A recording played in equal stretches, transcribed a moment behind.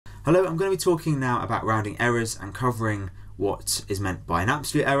Hello, I'm going to be talking now about rounding errors and covering what is meant by an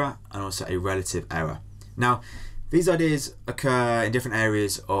absolute error and also a relative error. Now, these ideas occur in different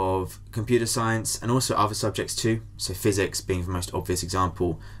areas of computer science and also other subjects too. So physics being the most obvious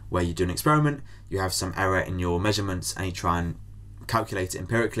example, where you do an experiment, you have some error in your measurements and you try and calculate it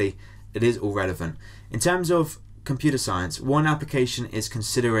empirically. It is all relevant. In terms of computer science, one application is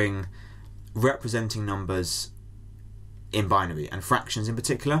considering representing numbers in binary and fractions in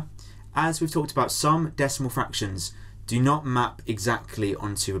particular. As we've talked about, some decimal fractions do not map exactly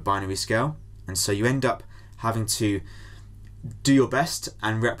onto a binary scale, and so you end up having to do your best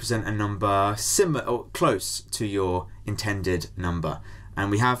and represent a number similar or close to your intended number,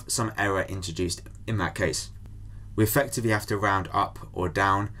 and we have some error introduced in that case. We effectively have to round up or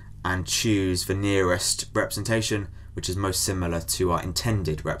down and choose the nearest representation which is most similar to our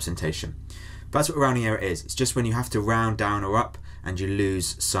intended representation. That's what a rounding error is. It's just when you have to round down or up and you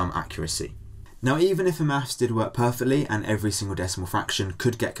lose some accuracy. Now, even if the maths did work perfectly and every single decimal fraction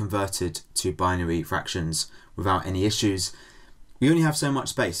could get converted to binary fractions without any issues, we only have so much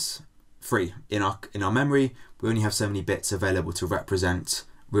space free in our memory. We only have so many bits available to represent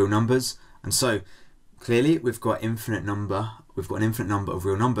real numbers, and so clearly we've got an infinite number of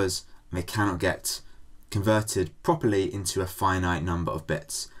real numbers, and they cannot get converted properly into a finite number of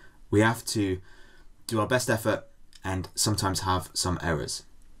bits. We have to do our best effort and sometimes have some errors.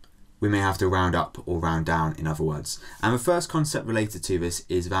 We may have to round up or round down, in other words. And the first concept related to this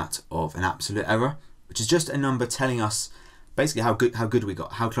is that of an absolute error, which is just a number telling us basically how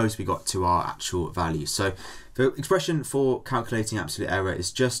close we got to our actual value. So the expression for calculating absolute error is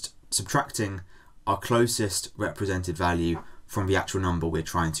just subtracting our closest represented value from the actual number we're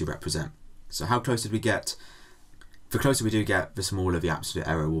trying to represent. So how close did we get? The closer we do get, the smaller the absolute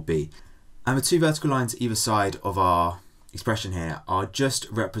error will be. And the two vertical lines either side of our expression here are just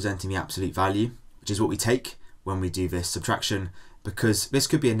representing the absolute value, which is what we take when we do this subtraction, because this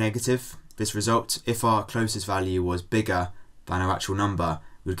could be a negative, this result. If our closest value was bigger than our actual number,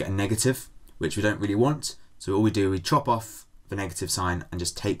 we would get a negative, which we don't really want. So all we do, we chop off the negative sign and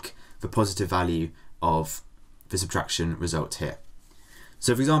just take the positive value of the subtraction result here.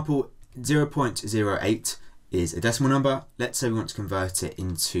 So for example, 0.08 is a decimal number. Let's say we want to convert it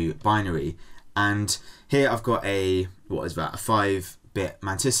into binary, and here I've got a 5-bit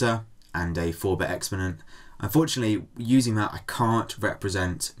mantissa and a 4-bit exponent. Unfortunately, using that, I can't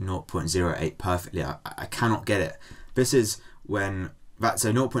represent 0.08 perfectly. I cannot get it. This is when that's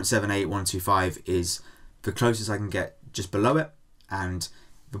a 0.78125 is the closest I can get just below it, and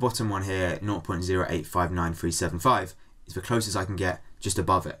the bottom one here, 0.0859375, is the closest I can get just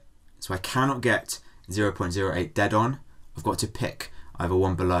above it. So I cannot get 0.08 dead on. I've got to pick either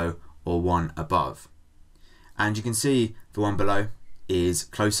one below or one above. And you can see the one below is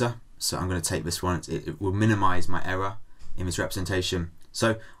closer, so I'm going to take this one. It will minimize my error in this representation.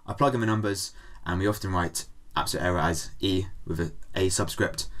 So I plug in the numbers, and we often write absolute error as E with a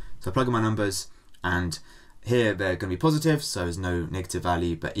subscript. So I plug in my numbers, and here they're going to be positive, so there's no negative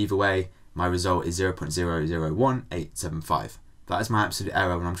value, but either way, my result is 0.001875. That is my absolute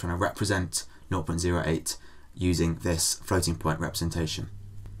error when I'm trying to represent 0.08 using this floating point representation.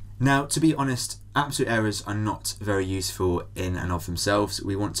 Now, to be honest, absolute errors are not very useful in and of themselves.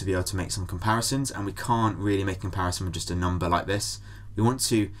 We want to be able to make some comparisons, and we can't really make a comparison with just a number like this. We want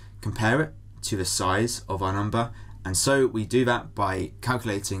to compare it to the size of our number, and so we do that by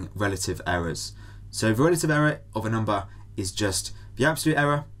calculating relative errors. So the relative error of a number is just the absolute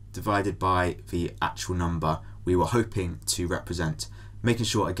error divided by the actual number we were hoping to represent, making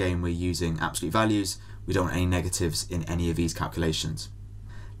sure again we're using absolute values. We don't want any negatives in any of these calculations.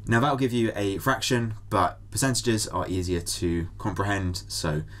 Now that'll give you a fraction, but percentages are easier to comprehend,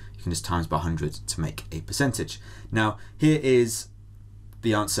 so you can just times by 100 to make a percentage. Now here is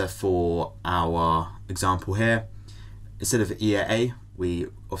the answer for our example here. Instead of EA, we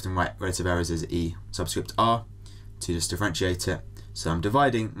often write relative errors as E subscript R to just differentiate it. So I'm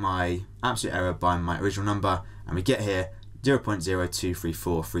dividing my absolute error by my original number, and we get here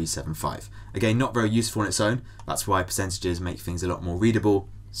 0.0234375. Again, not very useful on its own. That's why percentages make things a lot more readable.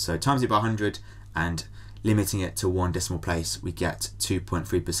 So times it by 100 and limiting it to one decimal place, we get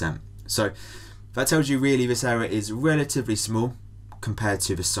 2.3%. So that tells you really this error is relatively small compared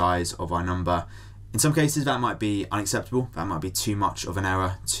to the size of our number. In some cases that might be unacceptable, that might be too much of an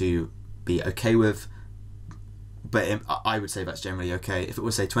error to be okay with, but I would say that's generally okay. If it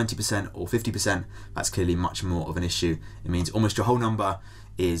was say 20% or 50%, that's clearly much more of an issue. It means almost your whole number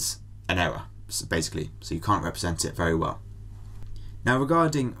is an error, basically, so you can't represent it very well. Now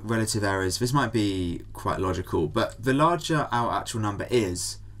regarding relative errors, this might be quite logical, but the larger our actual number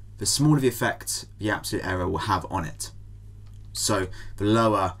is, the smaller the effect the absolute error will have on it. So the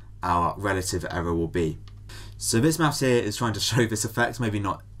lower our relative error will be. So this maths here is trying to show this effect, maybe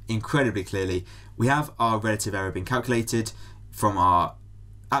not incredibly clearly. We have our relative error being calculated from our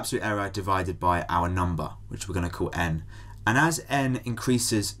absolute error divided by our number, which we're going to call n. And as n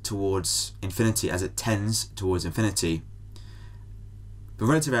increases towards infinity, as it tends towards infinity, the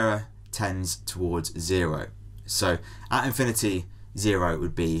relative error tends towards 0. So at infinity, 0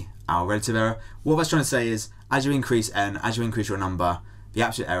 would be our relative error. What that's trying to say is, as you increase n, as you increase your number, the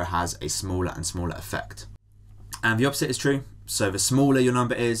absolute error has a smaller and smaller effect. And the opposite is true. So the smaller your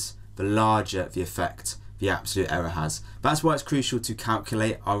number is, the larger the effect the absolute error has. That's why it's crucial to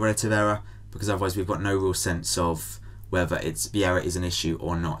calculate our relative error, because otherwise we've got no real sense of whether the error is an issue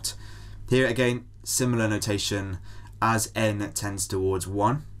or not. Here again, similar notation. As n tends towards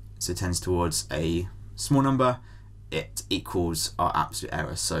 1, so it tends towards a small number, it equals our absolute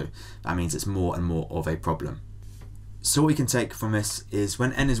error. So that means it's more and more of a problem. So what we can take from this is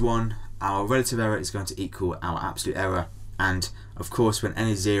when n is 1, our relative error is going to equal our absolute error. And of course, when n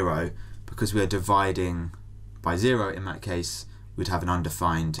is 0, because we are dividing by 0 in that case, we'd have an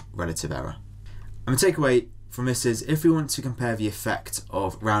undefined relative error. And the takeaway from this is, if we want to compare the effect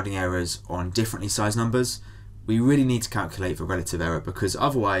of rounding errors on differently sized numbers, we really need to calculate the relative error, because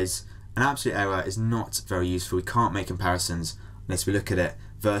otherwise an absolute error is not very useful. We can't make comparisons unless we look at it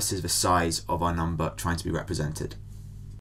versus the size of our number trying to be represented.